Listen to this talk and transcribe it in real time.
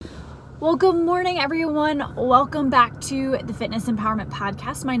Well, good morning, everyone. Welcome back to the Fitness Empowerment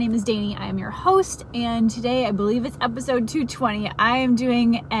Podcast. My name is Dani. I am your host, and today, I believe it's episode 220. I am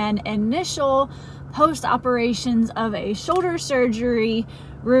doing an initial post-operations of a shoulder surgery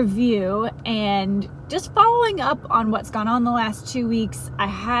review and just following up on what's gone on the last 2 weeks. I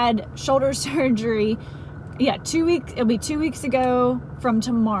had shoulder surgery, 2 weeks. It'll be 2 weeks ago from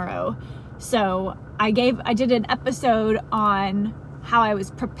tomorrow. So I did an episode on how I was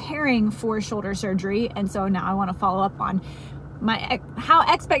preparing for shoulder surgery, and so now I want to follow up on how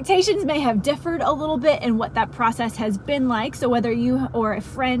expectations may have differed a little bit and what that process has been like. So whether you or a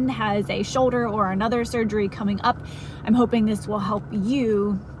friend has a shoulder or another surgery coming up, I'm hoping this will help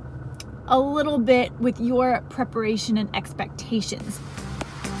you a little bit with your preparation and expectations.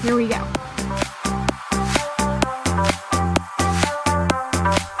 Here we go.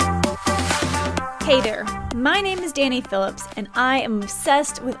 Hey there, my name is Dani Phillips, and I am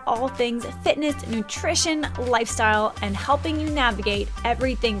obsessed with all things fitness, nutrition, lifestyle, and helping you navigate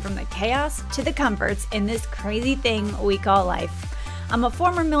everything from the chaos to the comforts in this crazy thing we call life. I'm a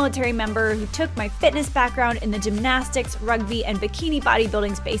former military member who took my fitness background in the gymnastics, rugby, and bikini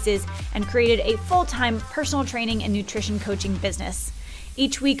bodybuilding spaces and created a full-time personal training and nutrition coaching business.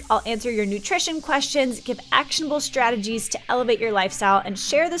 Each week, I'll answer your nutrition questions, give actionable strategies to elevate your lifestyle, and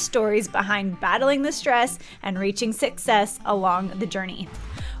share the stories behind battling the stress and reaching success along the journey.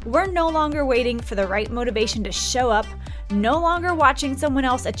 We're no longer waiting for the right motivation to show up, no longer watching someone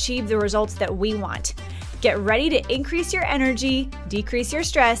else achieve the results that we want. Get ready to increase your energy, decrease your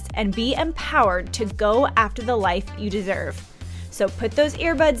stress, and be empowered to go after the life you deserve. So put those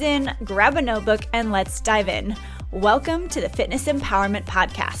earbuds in, grab a notebook, and let's dive in. Welcome to the Fitness Empowerment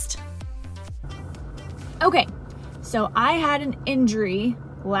Podcast. Okay, so I had an injury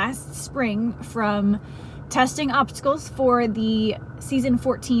last spring from testing obstacles for the season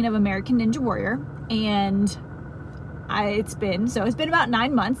 14 of American Ninja Warrior, and it's been about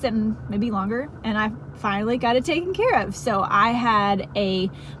 9 months and maybe longer, and I finally got it taken care of. So I had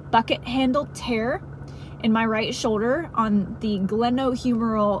a bucket handle tear in my right shoulder on the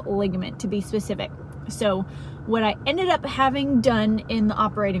glenohumeral ligament, to be specific. So what I ended up having done in the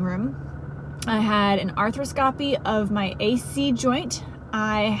operating room, I had an arthroscopy of my AC joint.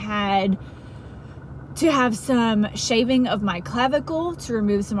 I had to have some shaving of my clavicle to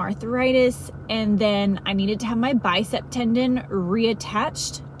remove some arthritis, and then I needed to have my bicep tendon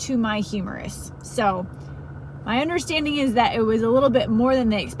reattached to my humerus. So my understanding is that it was a little bit more than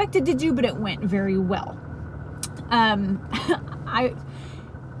they expected to do, but it went very well.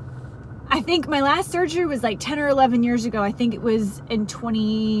 I think my last surgery was like 10 or 11 years ago. I think it was in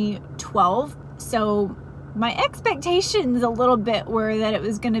 2012. So my expectations a little bit were that I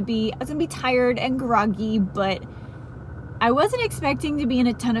was going to be tired and groggy, but I wasn't expecting to be in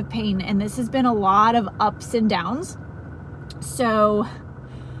a ton of pain. And this has been a lot of ups and downs. So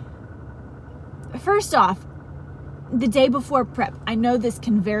first off, the day before prep, I know this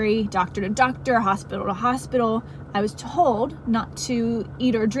can vary doctor to doctor, hospital to hospital. I was told not to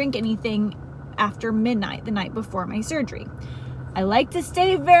eat or drink anything after midnight the night before my surgery. I like to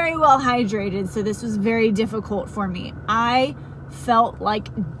stay very well hydrated, so this was very difficult for me. I felt like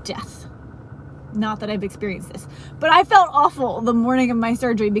death. Not that I've experienced this, but I felt awful the morning of my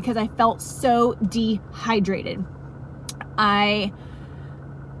surgery because I felt so dehydrated. I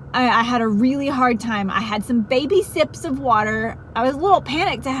had a really hard time. I had some baby sips of water. I was a little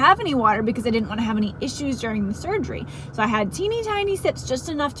panicked to have any water because I didn't want to have any issues during the surgery. So I had teeny tiny sips, just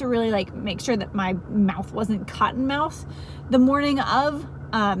enough to really make sure that my mouth wasn't cotton mouth. The morning of,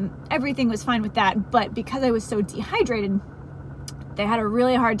 everything was fine with that. But because I was so dehydrated, they had a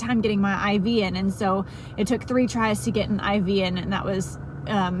really hard time getting my IV in. And so it took 3 tries to get an IV in, and that was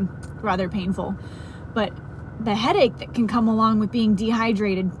rather painful. But the headache that can come along with being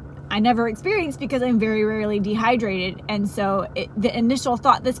dehydrated, I never experienced because I'm very rarely dehydrated. And so the initial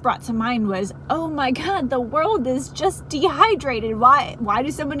thought this brought to mind was, oh my God, the world is just dehydrated. Why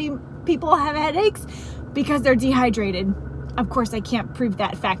do so many people have headaches? Because they're dehydrated. Of course, I can't prove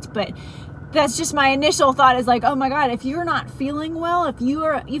that fact, but that's just my initial thought is like, oh my God, if you're not feeling well, if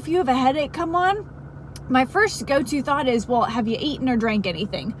you have a headache come on, my first go-to thought is, well, have you eaten or drank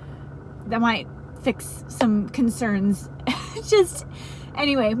anything? That might fix some concerns.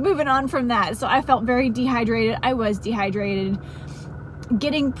 Anyway, moving on from that. So I felt very dehydrated. I was dehydrated.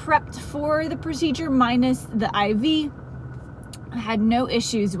 Getting prepped for the procedure minus the IV, I had no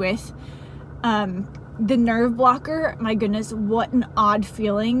issues with. The nerve blocker, my goodness, what an odd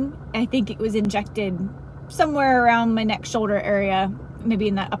feeling. I think it was injected somewhere around my neck shoulder area, maybe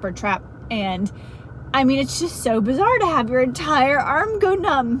in that upper trap. And I mean, it's just so bizarre to have your entire arm go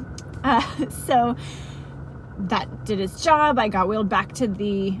numb So that did its job. I got wheeled back to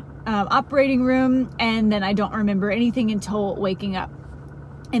the operating room, and then I don't remember anything until waking up.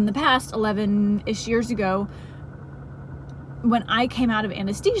 In the past, 11-ish years ago, when I came out of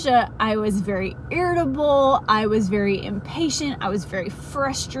anesthesia, I was very irritable. I was very impatient. I was very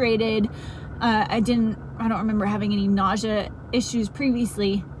frustrated. I don't remember having any nausea issues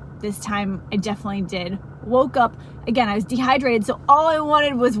previously. This time I definitely did. Woke up, again, I was dehydrated, so all I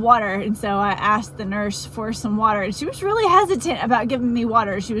wanted was water. And so I asked the nurse for some water, and she was really hesitant about giving me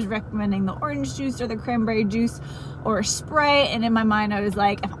water. She was recommending the orange juice or the cranberry juice or spray. And in my mind, I was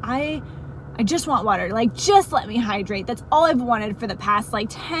like, if I just want water, like, just let me hydrate. That's all I've wanted for the past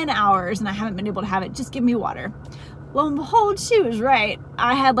 10 hours, and I haven't been able to have it. Just give me water. Lo and behold, she was right.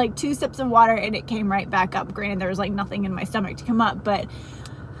 I had 2 sips of water and it came right back up. Granted, there was nothing in my stomach to come up, but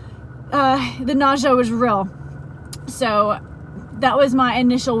the nausea was real. So that was my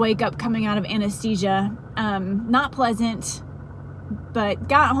initial wake up coming out of anesthesia. Not pleasant, but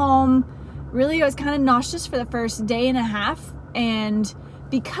got home. Really, I was kind of nauseous for the first day and a half. And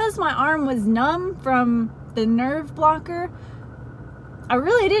because my arm was numb from the nerve blocker, I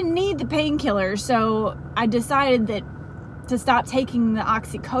really didn't need the painkiller. So I decided to stop taking the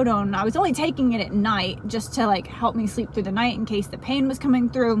oxycodone. I was only taking it at night just to help me sleep through the night in case the pain was coming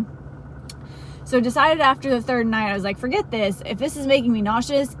through. So decided after the third night, I was like, forget this. If this is making me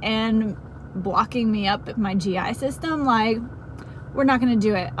nauseous and blocking me up my GI system, we're not going to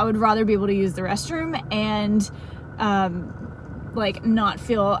do it. I would rather be able to use the restroom and not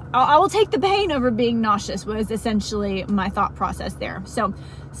feel, I will take the pain over being nauseous, was essentially my thought process there. So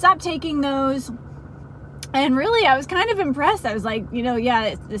stopped taking those. And really, I was kind of impressed. I was like,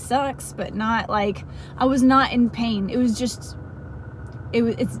 yeah, this sucks, but not I was not in pain. It was just,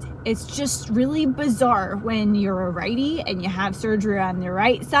 it's just really bizarre when you're a righty and you have surgery on the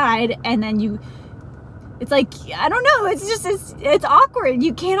right side, and then it's I don't know, it's awkward.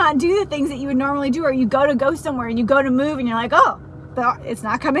 You cannot do the things that you would normally do, or you go somewhere and you go to move and you're like, oh, it's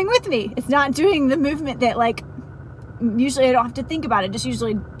not coming with me. It's not doing the movement that usually I don't have to think about it. Just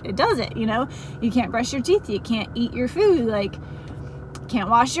usually it does it, You can't brush your teeth. You can't eat your food. Can't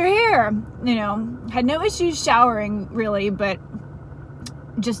wash your hair, Had no issues showering really, but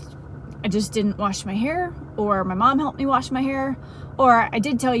I just didn't wash my hair, or my mom helped me wash my hair, or I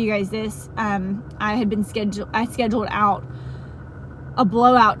did tell you guys this. I scheduled out a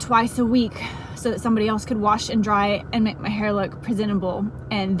blowout twice a week so that somebody else could wash and dry and make my hair look presentable.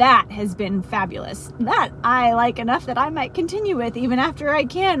 And that has been fabulous. That I like enough that I might continue with even after I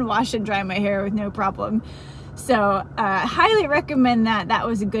can wash and dry my hair with no problem. So highly recommend that. That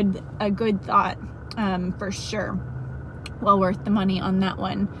was a good thought for sure. Well worth the money on that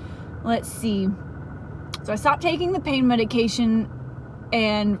one. Let's see. So I stopped taking the pain medication,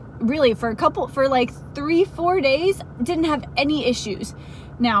 and really for 3-4 days, didn't have any issues.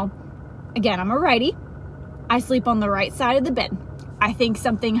 Now, again, I'm a righty. I sleep on the right side of the bed. I think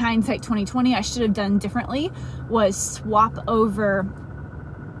something hindsight 2020 I should have done differently was swap over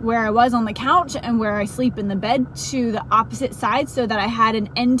where I was on the couch and where I sleep in the bed to the opposite side, so that I had an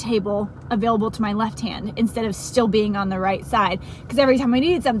end table available to my left hand instead of still being on the right side. Because every time I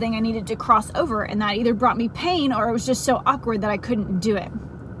needed something, I needed to cross over, and that either brought me pain or it was just so awkward that I couldn't do it.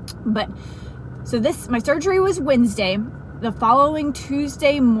 But so my surgery was Wednesday. The following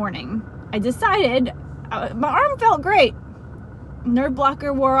Tuesday morning, I decided my arm felt great. Nerve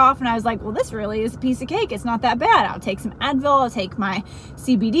blocker wore off, and I was like, well, this really is a piece of cake. It's not that bad. I'll take some Advil. I'll take my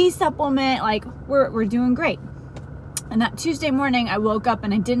CBD supplement. We're doing great. And that Tuesday morning, I woke up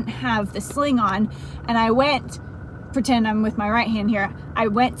and I didn't have the sling on, and I went, pretend I'm with my right hand here, I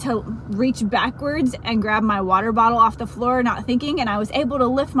went to reach backwards and grab my water bottle off the floor, not thinking, and I was able to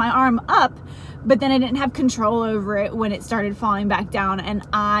lift my arm up, but then I didn't have control over it when it started falling back down, and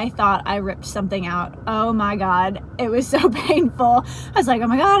I thought I ripped something out. Oh my God, it was so painful. I was like, oh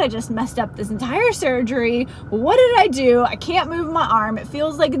my God, I just messed up this entire surgery. What did I do? I can't move my arm. It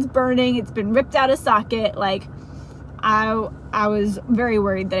feels like it's burning. It's been ripped out of socket. I was very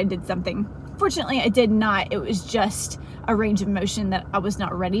worried that I did something. Fortunately, I did not. It was just a range of motion that I was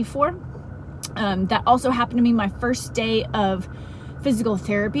not ready for. That also happened to me my first day of physical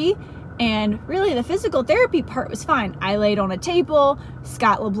therapy. And really, the physical therapy part was fine. I laid on a table.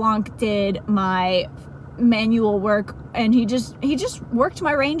 Scott LeBlanc did my manual work, and he just worked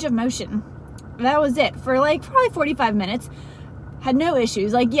my range of motion. That was it for probably 45 minutes. Had no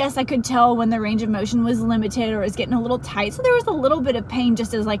issues. Yes, I could tell when the range of motion was limited or was getting a little tight. So there was a little bit of pain,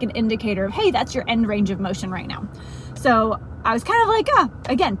 just as an indicator of, hey, that's your end range of motion right now. So I was kind of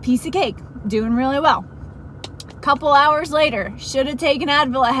again, piece of cake, doing really well. Couple hours later, should have taken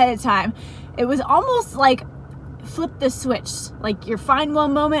Advil ahead of time. It was almost like flip the switch. Like you're fine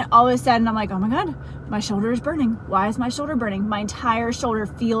one moment, all of a sudden I'm like, oh my God, my shoulder is burning. Why is my shoulder burning? My entire shoulder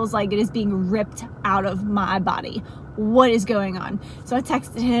feels like it is being ripped out of my body. What is going on? So I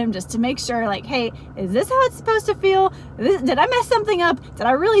texted him just to make sure, like, hey, is this how it's supposed to feel? Did I mess something up? Did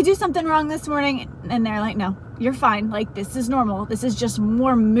I really do something wrong this morning? And they're like, no, you're fine. Like, this is normal. This is just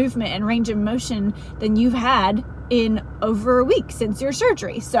more movement and range of motion than you've had in over a week since your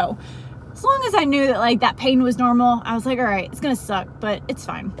surgery. So as long as I knew that like that pain was normal, I was like, all right, it's gonna suck, but it's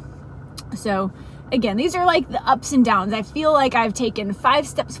fine. So again, these are like the ups and downs. I feel like I've taken 5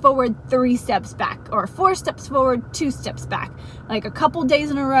 steps forward, 3 steps back, or 4 steps forward, 2 steps back. Like a couple days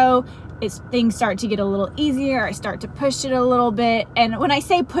in a row, things start to get a little easier. I start to push it a little bit. And when I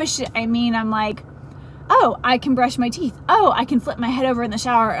say push it, I mean, I'm like, oh, I can brush my teeth. Oh, I can flip my head over in the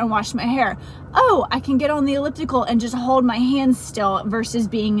shower and wash my hair. Oh, I can get on the elliptical and just hold my hands still versus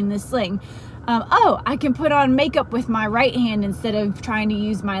being in the sling. Oh, I can put on makeup with my right hand instead of trying to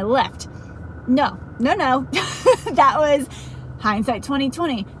use my left. No. That was hindsight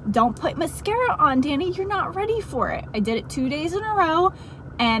 2020. Don't put mascara on, Danny. You're not ready for it. I did it 2 days in a row.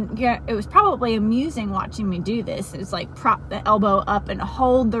 And yeah, it was probably amusing watching me do this. It was like prop the elbow up and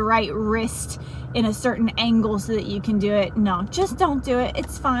hold the right wrist in a certain angle so that you can do it. No, just don't do it.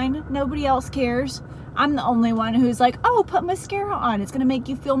 It's fine. Nobody else cares. I'm the only one who's like, oh, put mascara on. It's going to make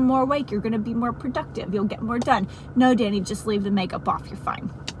you feel more awake. You're going to be more productive. You'll get more done. No, Danny, just leave the makeup off. You're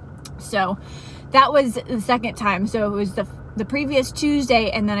fine. So that was the second time. So it was the previous Tuesday.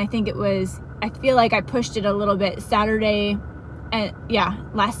 And then I feel like I pushed it a little bit Saturday. And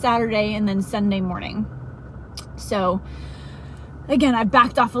last Saturday and then Sunday morning. So again, I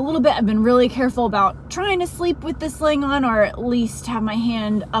backed off a little bit. I've been really careful about trying to sleep with the sling on, or at least have my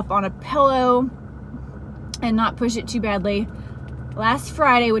hand up on a pillow and not push it too badly. Last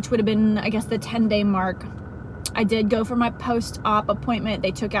Friday, which would have been, I guess, the 10-day mark, I did go for my post-op appointment.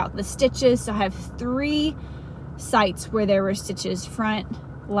 They took out the stitches. So I have 3 sites where there were stitches: front,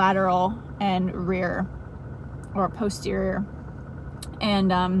 lateral, and rear, or posterior.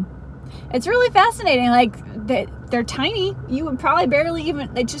 And it's really fascinating. Like, they're tiny. You would probably barely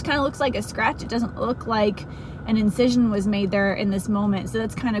even, it just kind of looks like a scratch. It doesn't look like an incision was made there in this moment. So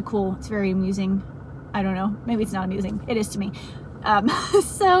that's kind of cool. It's very amusing. I don't know. Maybe it's not amusing. It is to me.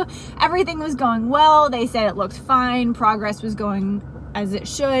 So everything was going well. They said it looked fine. Progress was going as it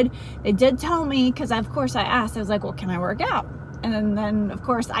should. They did tell me, because of course I asked, I was like, well, can I work out? And then, of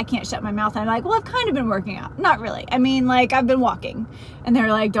course, I can't shut my mouth. I'm like, well, I've kind of been working out. Not really. I mean, like, I've been walking. And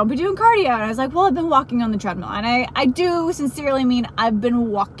they're like, don't be doing cardio. And I was like, well, I've been walking on the treadmill. And I do sincerely mean I've been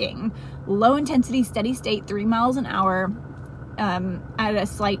walking. Low intensity, steady state, 3 miles an hour at a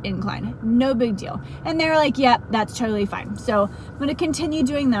slight incline. No big deal. And they're like, yep, that's totally fine. So I'm going to continue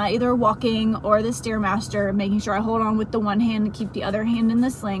doing that, either walking or the Stairmaster, making sure I hold on with the one hand to keep the other hand in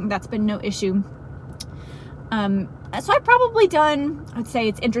the sling. That's been no issue. So I've probably done, I'd say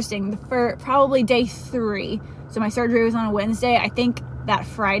it's interesting, for probably day 3. So my surgery was on a Wednesday. I think that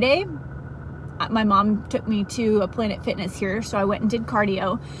Friday, my mom took me to a Planet Fitness here. So I went and did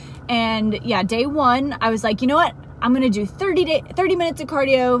cardio. And yeah, day 1, I was like, you know what? I'm going to do 30 minutes of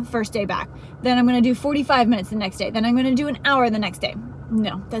cardio first day back. Then I'm going to do 45 minutes the next day. Then I'm going to do an hour the next day.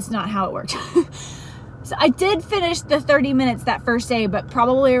 No, that's not how it worked. So I did finish the 30 minutes that first day, but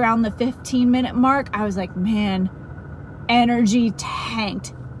probably around the 15-minute mark, I was like, man, energy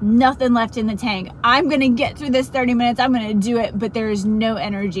tanked. Nothing left in the tank. I'm going to get through this 30 minutes. I'm going to do it, but there is no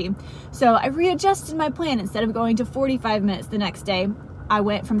energy. So I readjusted my plan. Instead of going to 45 minutes the next day, I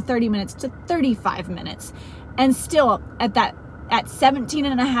went from 30 minutes to 35 minutes. And still at 17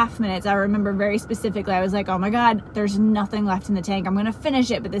 and a half minutes, I remember very specifically, I was like, oh my God, there's nothing left in the tank. I'm going to finish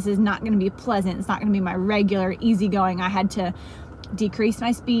it, but this is not going to be pleasant. It's not going to be my regular easygoing. I had to decrease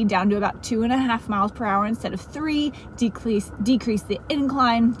my speed down to about 2.5 miles per hour instead of 3, decrease the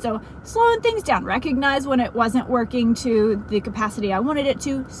incline. So slowing things down, recognize when it wasn't working to the capacity I wanted it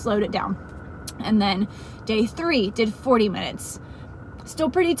to, slowed it down. And then day 3 did 40 minutes.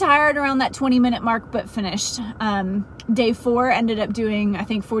 Still pretty tired around that 20-minute mark, but finished. Day 4 ended up doing, I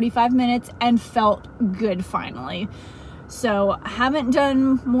think, 45 minutes and felt good finally. So I haven't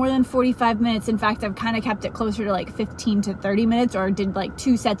done more than 45 minutes. In fact, I've kind of kept it closer to like 15 to 30 minutes, or did like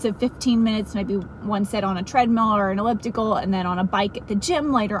 2 sets of 15 minutes, maybe 1 set on a treadmill or an elliptical, and then on a bike at the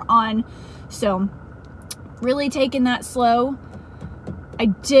gym later on. So really taking that slow. I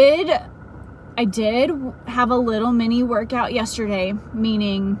did have a little mini workout yesterday,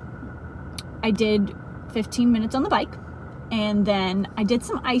 meaning I did 15 minutes on the bike, and then I did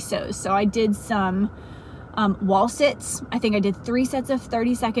some ISOs. So I did some Wall sits. I think I did 3 sets of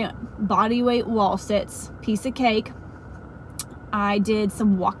 30-second body weight wall sits, piece of cake. I did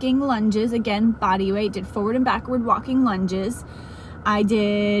some walking lunges, again, body weight, did forward and backward walking lunges. I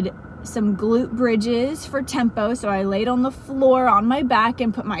did some glute bridges for tempo. So I laid on the floor on my back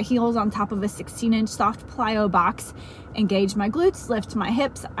and put my heels on top of a 16-inch soft plyo box, engage my glutes, lift my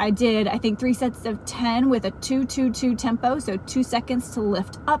hips. I did, I think, 3 sets of 10 with a 2-2-2 tempo. So 2 seconds to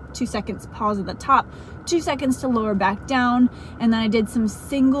lift up, 2 seconds pause at the top, 2 seconds to lower back down. And then I did some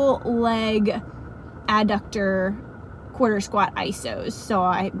single leg adductor quarter squat isos. So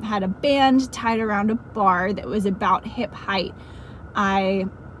I had a band tied around a bar that was about hip height. I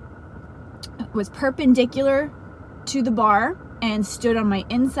was perpendicular to the bar and stood on my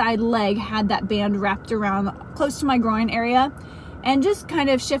inside leg, had that band wrapped around close to my groin area, and just kind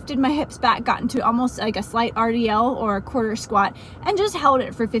of shifted my hips back, got into almost like a slight RDL or a quarter squat, and just held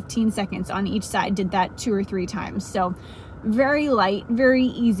it for 15 seconds on each side. Did that 2 or 3 times. So very light, very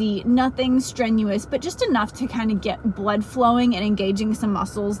easy, nothing strenuous, but just enough to kind of get blood flowing and engaging some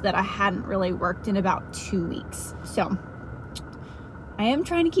muscles that I hadn't really worked in about 2 weeks. So I am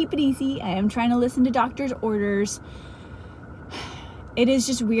trying to keep it easy. I am trying to listen to doctor's orders. It is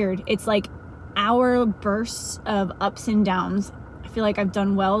just weird. It's like hour bursts of ups and downs. I feel like I've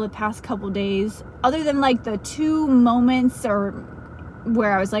done well the past couple days, other than like the 2 moments or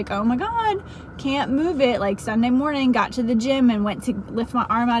where I was like, oh my God, can't move it. Like Sunday morning, got to the gym and went to lift my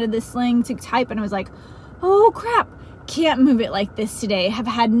arm out of the sling to type, and I was like, oh crap, can't move it like this today. Have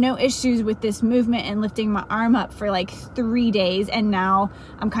had no issues with this movement and lifting my arm up for like 3 days, and now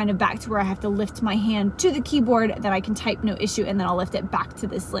I'm kind of back to where I have to lift my hand to the keyboard that I can type no issue, and then I'll lift it back to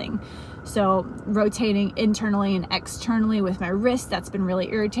the sling. So rotating internally and externally with my wrist, that's been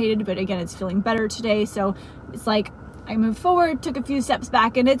really irritated, but again, it's feeling better today. So it's like I moved forward, took a few steps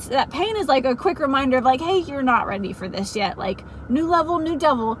back, and it's that pain is like a quick reminder of like, hey, you're not ready for this yet. Like, new level, new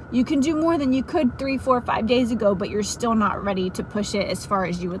devil. You can do more than you could 3, 4, 5 days ago, but you're still not ready to push it as far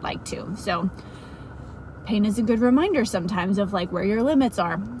as you would like to. So pain is a good reminder sometimes of like where your limits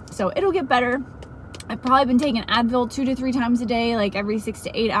are. So it'll get better. I've probably been taking Advil 2 to 3 times a day, like every 6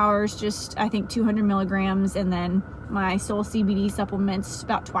 to 8 hours, just I think 200 milligrams. And then my Soul CBD supplements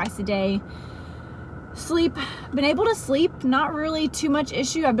about twice a day. Sleep, been able to sleep, not really too much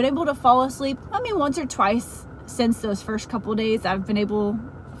issue. I've been able to fall asleep, once or twice since those first couple days. I've been able,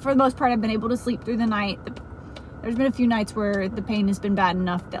 for the most part, I've been able to sleep through the night. There's been a few nights where the pain has been bad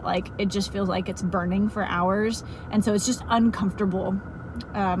enough that like it just feels like it's burning for hours, and so it's just uncomfortable.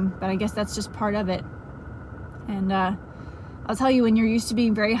 But I guess that's just part of it. And I'll tell you, when you're used to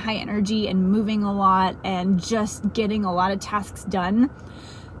being very high energy and moving a lot and just getting a lot of tasks done,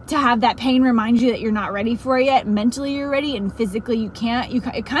 to have that pain remind you that you're not ready for it yet. Mentally you're ready and physically you can't.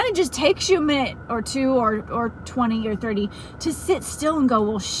 It kind of just takes you a minute or 2 or 20 or 30 to sit still and go,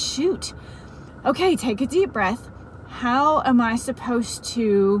 well, shoot. Okay, take a deep breath. How am I supposed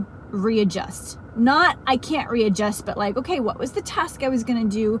to readjust? Not I can't readjust, but like, okay, what was the task I was going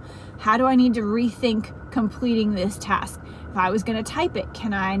to do? How do I need to rethink completing this task? If I was going to type it,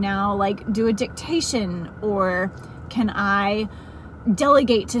 can I now like do a dictation, or can I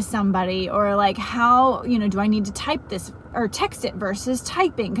delegate to somebody, or like how, do I need to type this or text it versus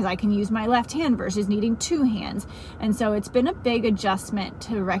typing, because I can use my left hand versus needing 2 hands. And so it's been a big adjustment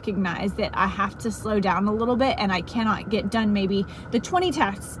to recognize that I have to slow down a little bit, and I cannot get done maybe the 20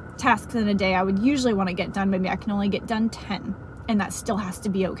 tasks in a day I would usually want to get done. Maybe I can only get done 10, and that still has to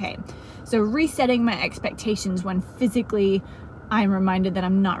be okay. So resetting my expectations when physically I'm reminded that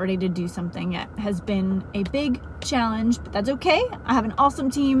I'm not ready to do something yet has been a big challenge, but that's okay. I have an awesome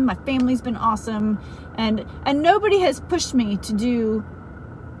team. My family's been awesome, and nobody has pushed me to do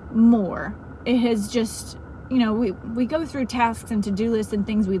more. It has just, we go through tasks and to-do lists and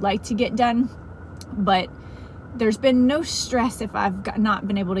things we'd like to get done, but there's been no stress if I've not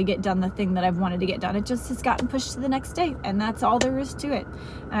been able to get done the thing that I've wanted to get done. It just has gotten pushed to the next day, and that's all there is to it.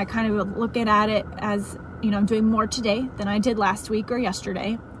 And I kind of look at it as, I'm doing more today than I did last week or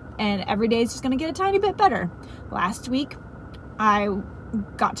yesterday, and every day is just going to get a tiny bit better. Last week, I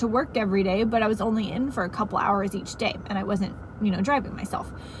got to work every day, but I was only in for a couple hours each day, and I wasn't, driving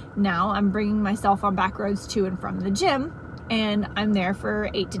myself. Now I'm bringing myself on back roads to and from the gym, and I'm there for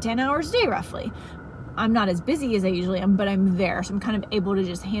 8 to 10 hours a day, roughly. I'm not as busy as I usually am, but I'm there, so I'm kind of able to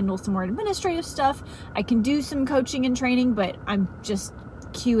just handle some more administrative stuff. I can do some coaching and training, but I'm just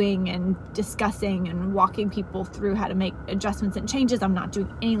cueing and discussing and walking people through how to make adjustments and changes. I'm not doing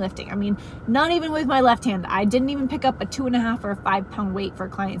any lifting. Not even with my left hand. I didn't even pick up a 2.5 or 5 pound weight for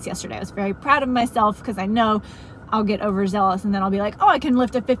clients yesterday. I was very proud of myself because I know I'll get overzealous and then I'll be like, oh, I can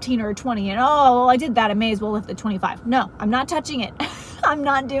lift a 15 or a 20 and oh, well, I did that. I may as well lift a 25. No, I'm not touching it. I'm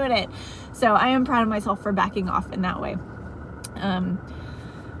not doing it. So I am proud of myself for backing off in that way.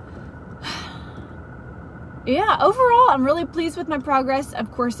 Yeah, overall, I'm really pleased with my progress. Of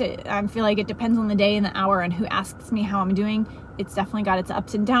course, I feel like it depends on the day and the hour and who asks me how I'm doing. It's definitely got its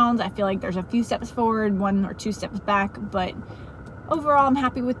ups and downs. I feel like there's a few steps forward, 1 or 2 steps back, but overall, I'm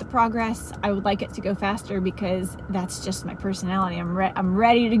happy with the progress. I would like it to go faster because that's just my personality. I'm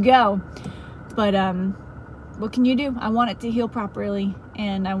ready to go. But what can you do? I want it to heal properly,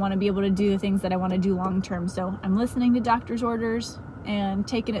 and I want to be able to do the things that I want to do long term. So I'm listening to doctor's orders and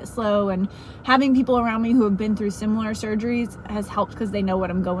taking it slow, and having people around me who have been through similar surgeries has helped because they know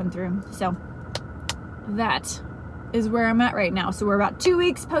what I'm going through. So that is where I'm at right now. So we're about 2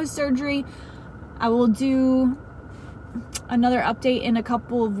 weeks post-surgery. I will do another update in a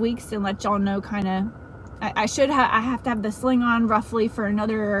couple of weeks and let y'all know kind of, I have to have the sling on roughly for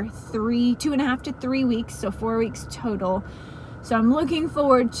another 2.5 to 3 weeks, so 4 weeks total. So I'm looking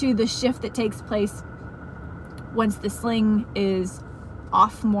forward to the shift that takes place once the sling is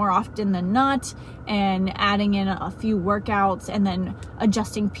off more often than not, and adding in a few workouts, and then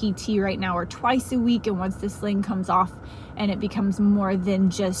adjusting PT. Right now we're twice a week, and once the sling comes off and it becomes more than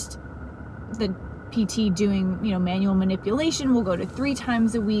just the PT doing, manual manipulation, we'll go to 3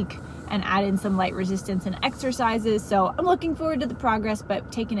 times a week and add in some light resistance and exercises. So I'm looking forward to the progress, but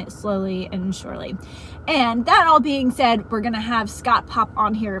taking it slowly and surely. And that all being said, we're gonna have Scott pop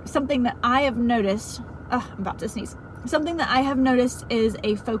on here. Something that I have noticed, I'm about to sneeze. Something that I have noticed is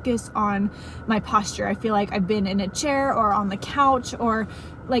a focus on my posture. I feel like I've been in a chair or on the couch or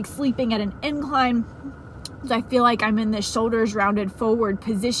like sleeping at an incline. So I feel like I'm in this shoulders rounded forward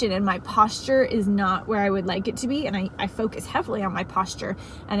position, and my posture is not where I would like it to be. And I focus heavily on my posture.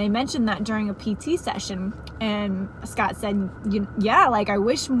 And I mentioned that during a PT session, and Scott said, yeah, like I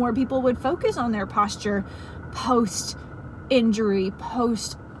wish more people would focus on their posture post injury,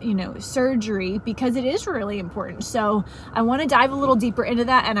 post surgery, because it is really important. So I want to dive a little deeper into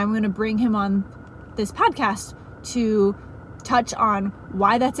that, and I'm going to bring him on this podcast to touch on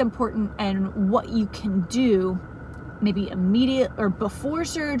why that's important and what you can do maybe immediate or before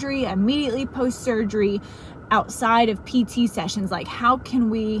surgery, immediately post surgery, outside of PT sessions. Like how do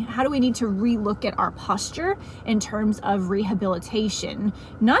we need to relook at our posture in terms of rehabilitation,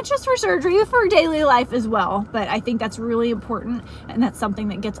 not just for surgery, for daily life as well. But I think that's really important, and that's something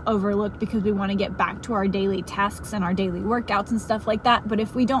that gets overlooked because we want to get back to our daily tasks and our daily workouts and stuff like that. But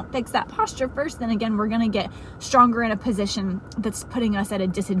if we don't fix that posture first, then again, we're going to get stronger in a position that's putting us at a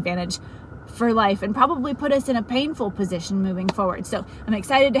disadvantage for life, and probably put us in a painful position moving forward. So I'm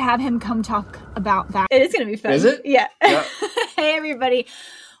excited to have him come talk about that. It is going to be fun. Is it? Yeah. Hey, everybody.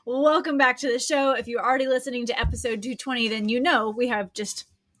 Welcome back to the show. If you're already listening to episode 220, then we're just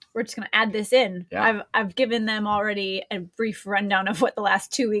going to add this in. Yeah. I've given them already a brief rundown of what the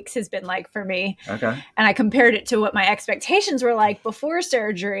last 2 weeks has been like for me. Okay. And I compared it to what my expectations were like before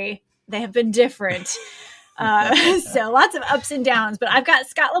surgery. They have been different. So lots of ups and downs, but I've got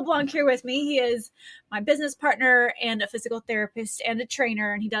Scott LeBlanc here with me. He is my business partner and a physical therapist and a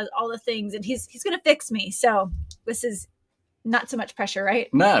trainer, and he does all the things, and he's going to fix me. So this is not so much pressure,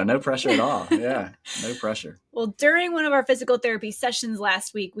 right? No pressure at all. Yeah, no pressure. Well, during one of our physical therapy sessions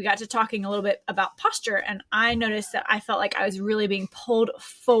last week, we got to talking a little bit about posture, and I noticed that I felt like I was really being pulled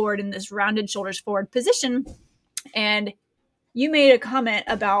forward in this rounded shoulders forward position. And you made a comment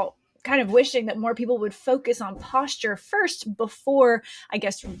about kind of wishing that more people would focus on posture first before, I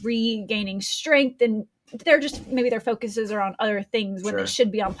guess, regaining strength. And maybe their focuses are on other things when It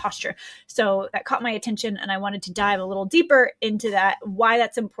should be on posture. So that caught my attention, and I wanted to dive a little deeper into that, why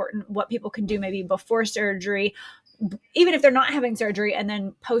that's important, what people can do maybe before surgery, even if they're not having surgery, and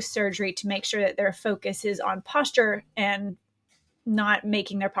then post-surgery to make sure that their focus is on posture and not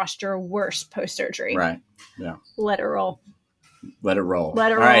making their posture worse post-surgery. Right. Yeah. Let it roll.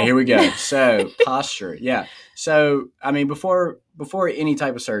 All right, here we go. So posture. Yeah. So, I mean, before any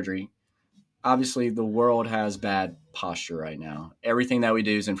type of surgery, obviously the world has bad posture right now. Everything that we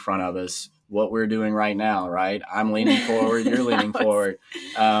do is in front of us. What we're doing right now, right? I'm leaning forward. You're leaning forward.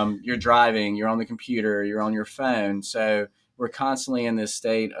 You're driving. You're on the computer. You're on your phone. So we're constantly in this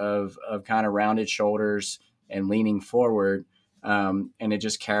state of kind of rounded shoulders and leaning forward. And it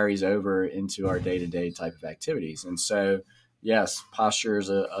just carries over into our day-to-day type of activities. And so, yes, posture is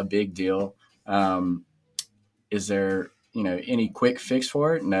a big deal. Is there, any quick fix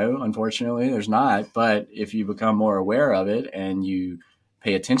for it? No, unfortunately, there's not. But if you become more aware of it and you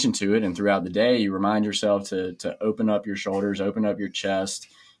pay attention to it, and throughout the day, you remind yourself to open up your shoulders, open up your chest,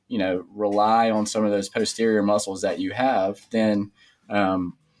 rely on some of those posterior muscles that you have, then,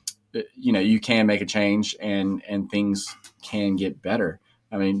 you can make a change and things can get better.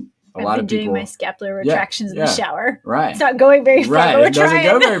 I mean, a lot of people doing my scapular retractions in the shower. Right. It's not going very far. Right. But it doesn't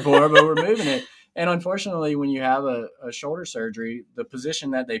go very far, but we're moving it. And unfortunately, when you have a shoulder surgery, the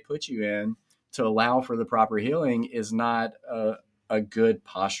position that they put you in to allow for the proper healing is not a good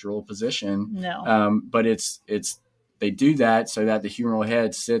postural position. No. But they do that so that the humeral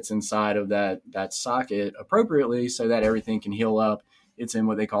head sits inside of that socket appropriately so that everything can heal up. It's in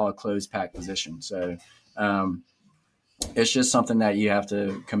what they call a closed pack position. So it's just something that you have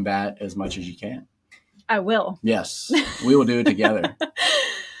to combat as much as you can. I will. Yes, we will do it together.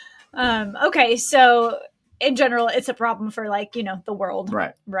 Okay, so in general, it's a problem for the world.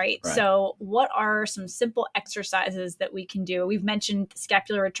 Right. So what are some simple exercises that we can do? We've mentioned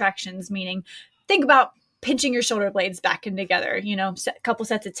scapular retractions, meaning think about pinching your shoulder blades back and together, a couple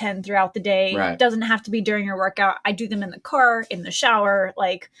sets of 10 throughout the day. Right. Doesn't have to be during your workout. I do them in the car, in the shower,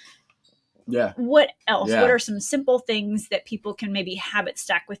 Yeah. What else? Yeah. What are some simple things that people can maybe habit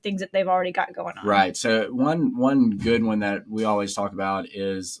stack with things that they've already got going on? Right. So one good one that we always talk about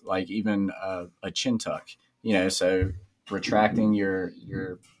is even a chin tuck, so retracting your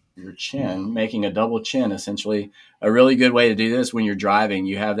chin, making a double chin, essentially. A really good way to do this when you're driving,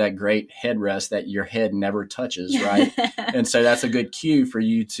 you have that great headrest that your head never touches, right? And so that's a good cue for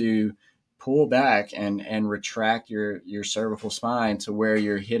you to pull back and retract your cervical spine to where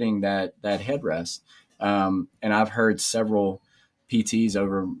you're hitting that headrest. And I've heard several PTs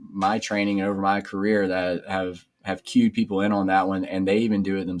over my training, over my career, that have cued people in on that one, and they even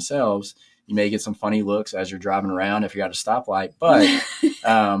do it themselves. You may get some funny looks as you're driving around if you got a stoplight, but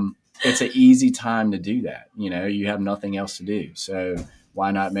it's an easy time to do that. You have nothing else to do, so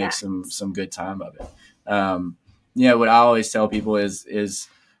why not make some good time of it? What I always tell people is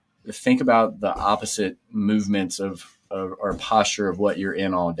think about the opposite movements of or posture of what you're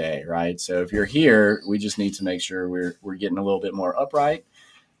in all day, right? So if you're here, we just need to make sure we're getting a little bit more upright.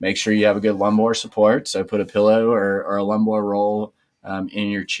 Make sure you have a good lumbar support. So put a pillow or a lumbar roll in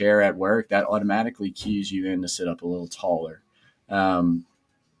your chair at work. That automatically cues you in to sit up a little taller.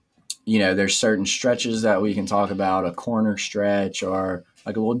 There's certain stretches that we can talk about, a corner stretch or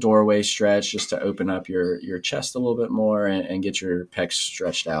like a little doorway stretch, just to open up your chest a little bit more and get your pecs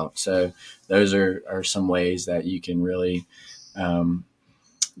stretched out. So those are some ways that you can really,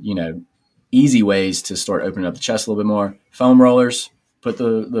 easy ways to start opening up the chest a little bit more. Foam rollers, put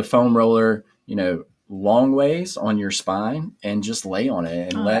the foam roller, long ways on your spine and just lay on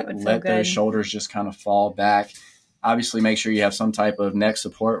it and let those shoulders just kind of fall back. Obviously make sure you have some type of neck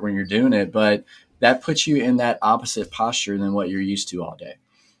support when you're doing it, but that puts you in that opposite posture than what you're used to all day.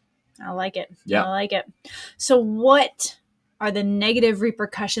 I like it. Yeah. I like it. So what are the negative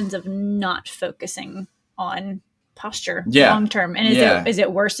repercussions of not focusing on posture long-term? And is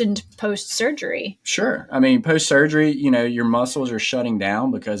it worsened post-surgery? Sure. I mean, post-surgery, your muscles are shutting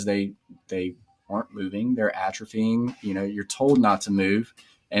down because they aren't moving. They're atrophying. You're told not to move.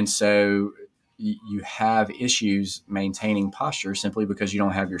 And so you have issues maintaining posture simply because you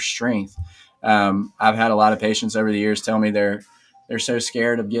don't have your strength. I've had a lot of patients over the years tell me they're so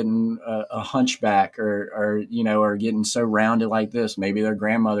scared of getting a hunchback or getting so rounded like this. Maybe their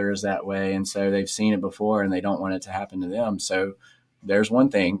grandmother is that way, and so they've seen it before and they don't want it to happen to them. So there's one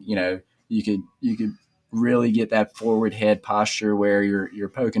thing, you could really get that forward head posture where you're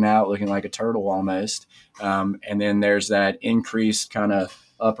poking out looking like a turtle almost. And then there's that increased kind of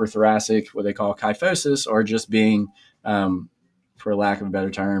upper thoracic, what they call kyphosis, or just being, for lack of a better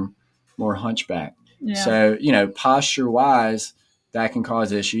term, more hunchback. Yeah. So, posture wise, that can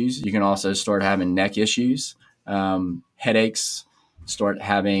cause issues. You can also start having neck issues, headaches, start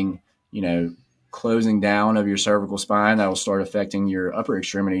having, closing down of your cervical spine. That will start affecting your upper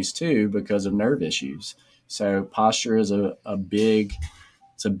extremities too because of nerve issues. So posture is a big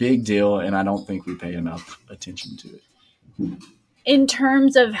deal, and I don't think we pay enough attention to it. In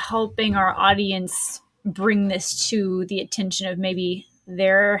terms of helping our audience bring this to the attention of maybe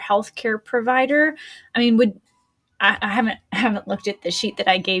their healthcare provider, I mean, I haven't looked at the sheet that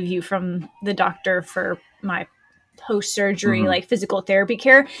I gave you from the doctor for my post-surgery, like physical therapy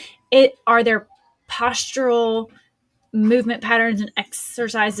care. Are there postural movement patterns and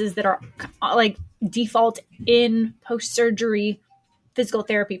exercises that are like default in post-surgery physical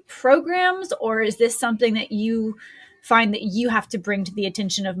therapy programs, or is this something that you find that you have to bring to the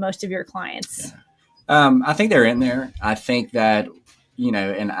attention of most of your clients? Yeah. I think they're in there. I think that,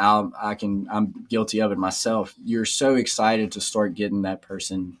 and I'm guilty of it myself. You're so excited to start getting that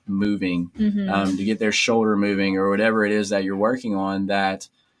person moving, to get their shoulder moving or whatever it is that you're working on, that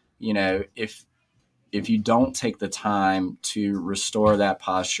if you don't take the time to restore that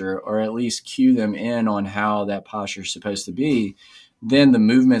posture, or at least cue them in on how that posture is supposed to be, then the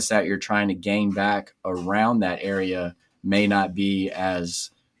movements that you're trying to gain back around that area may not be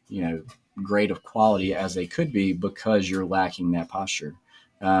as, great of quality as they could be because you're lacking that posture.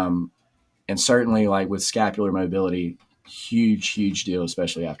 And certainly, like with scapular mobility, huge deal,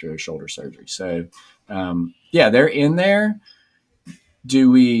 especially after a shoulder surgery. So, they're in there.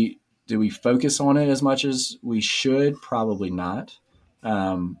 Do we focus on it as much as we should? Probably not.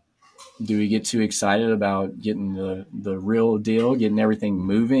 Do we get too excited about getting the real deal, getting everything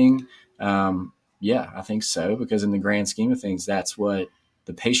moving? Yeah, I think so, because in the grand scheme of things, that's what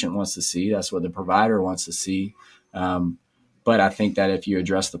the patient wants to see. That's what the provider wants to see. But I think that if you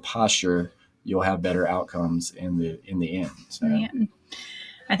address the posture, you'll have better outcomes in the end. So. Yeah.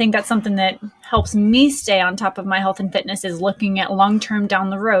 I think that's something that helps me stay on top of my health and fitness, is looking at long-term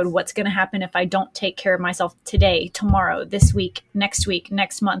down the road. What's going to happen if I don't take care of myself today, tomorrow, this week, next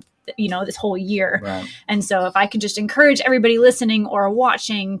month, this whole year. Right. And so if I could just encourage everybody listening or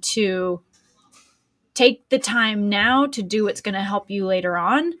watching to take the time now to do what's going to help you later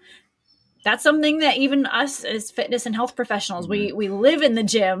on. That's something that even us as fitness and health professionals, we live in the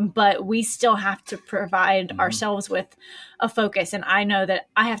gym, but we still have to provide ourselves with a focus. And I know that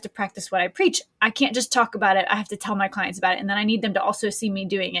I have to practice what I preach. I can't just talk about it. I have to tell my clients about it. And then I need them to also see me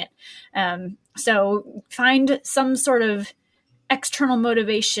doing it. So find some sort of external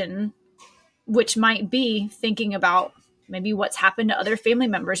motivation, which might be thinking about maybe what's happened to other family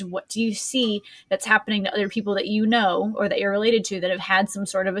members. What do you see that's happening to other people that you know or that you're related to that have had some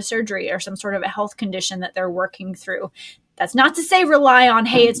sort of a surgery or some sort of a health condition that they're working through? That's not to say rely on,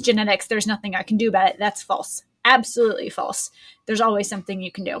 hey, it's genetics, there's nothing I can do about it. That's false. Absolutely false. There's always something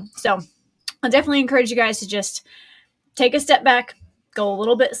you can do. So I'll definitely encourage you guys to just take a step back, go a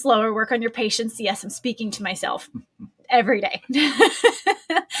little bit slower, work on your patience. Yes, I'm speaking to myself every day.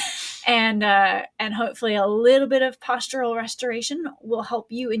 And hopefully a little bit of postural restoration will help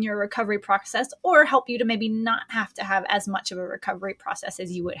you in your recovery process, or help you to maybe not have to have as much of a recovery process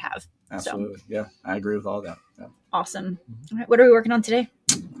as you would have. Absolutely. So, yeah, I agree with all that. Yeah. Awesome. All right, what are we working on today?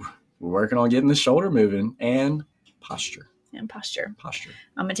 We're working on getting the shoulder moving and posture. And posture.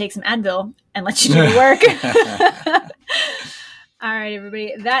 I'm going to take some Advil and let you do the work. All right,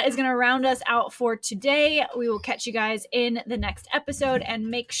 everybody, that is going to round us out for today. We will catch you guys in the next episode, and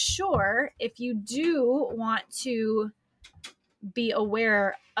make sure, if you do want to be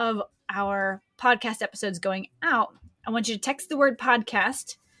aware of our podcast episodes going out, I want you to text the word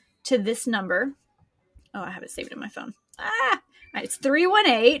podcast to this number. Oh, I have it saved in my phone. All right, it's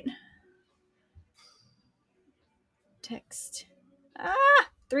 318. Text.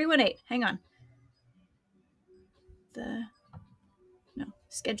 318. Hang on.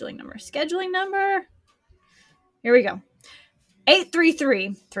 Scheduling number. Here we go.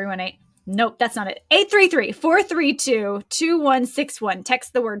 833-318. Nope, that's not it. 833-432-2161.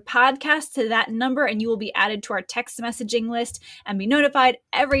 Text the word podcast to that number, and you will be added to our text messaging list and be notified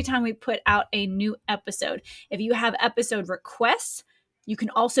every time we put out a new episode. If you have episode requests, you can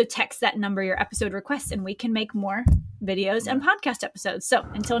also text that number your episode requests, and we can make more videos and podcast episodes. So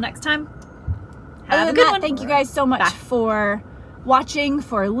until next time, have a good one. Thank you guys so much for watching,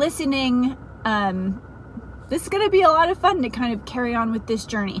 for listening. This is going to be a lot of fun to kind of carry on with this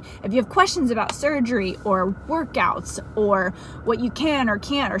journey. If you have questions about surgery or workouts or what you can or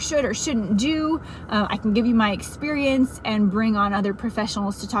can't or should or shouldn't do, I can give you my experience and bring on other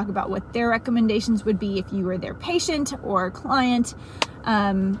professionals to talk about what their recommendations would be if you were their patient or client.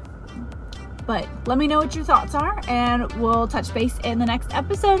 But let me know what your thoughts are, and we'll touch base in the next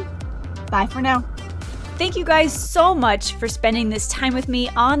episode. Bye for now. Thank you guys so much for spending this time with me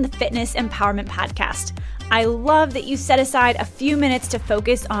on the Fitness Empowerment Podcast. I love that you set aside a few minutes to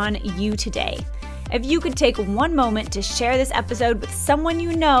focus on you today. If you could take one moment to share this episode with someone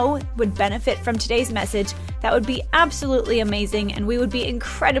you know would benefit from today's message, that would be absolutely amazing, and we would be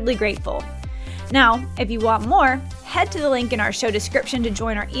incredibly grateful. Now, if you want more, head to the link in our show description to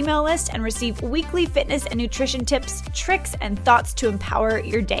join our email list and receive weekly fitness and nutrition tips, tricks, and thoughts to empower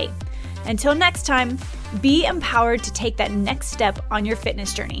your day. Until next time, be empowered to take that next step on your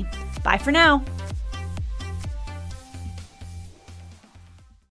fitness journey. Bye for now.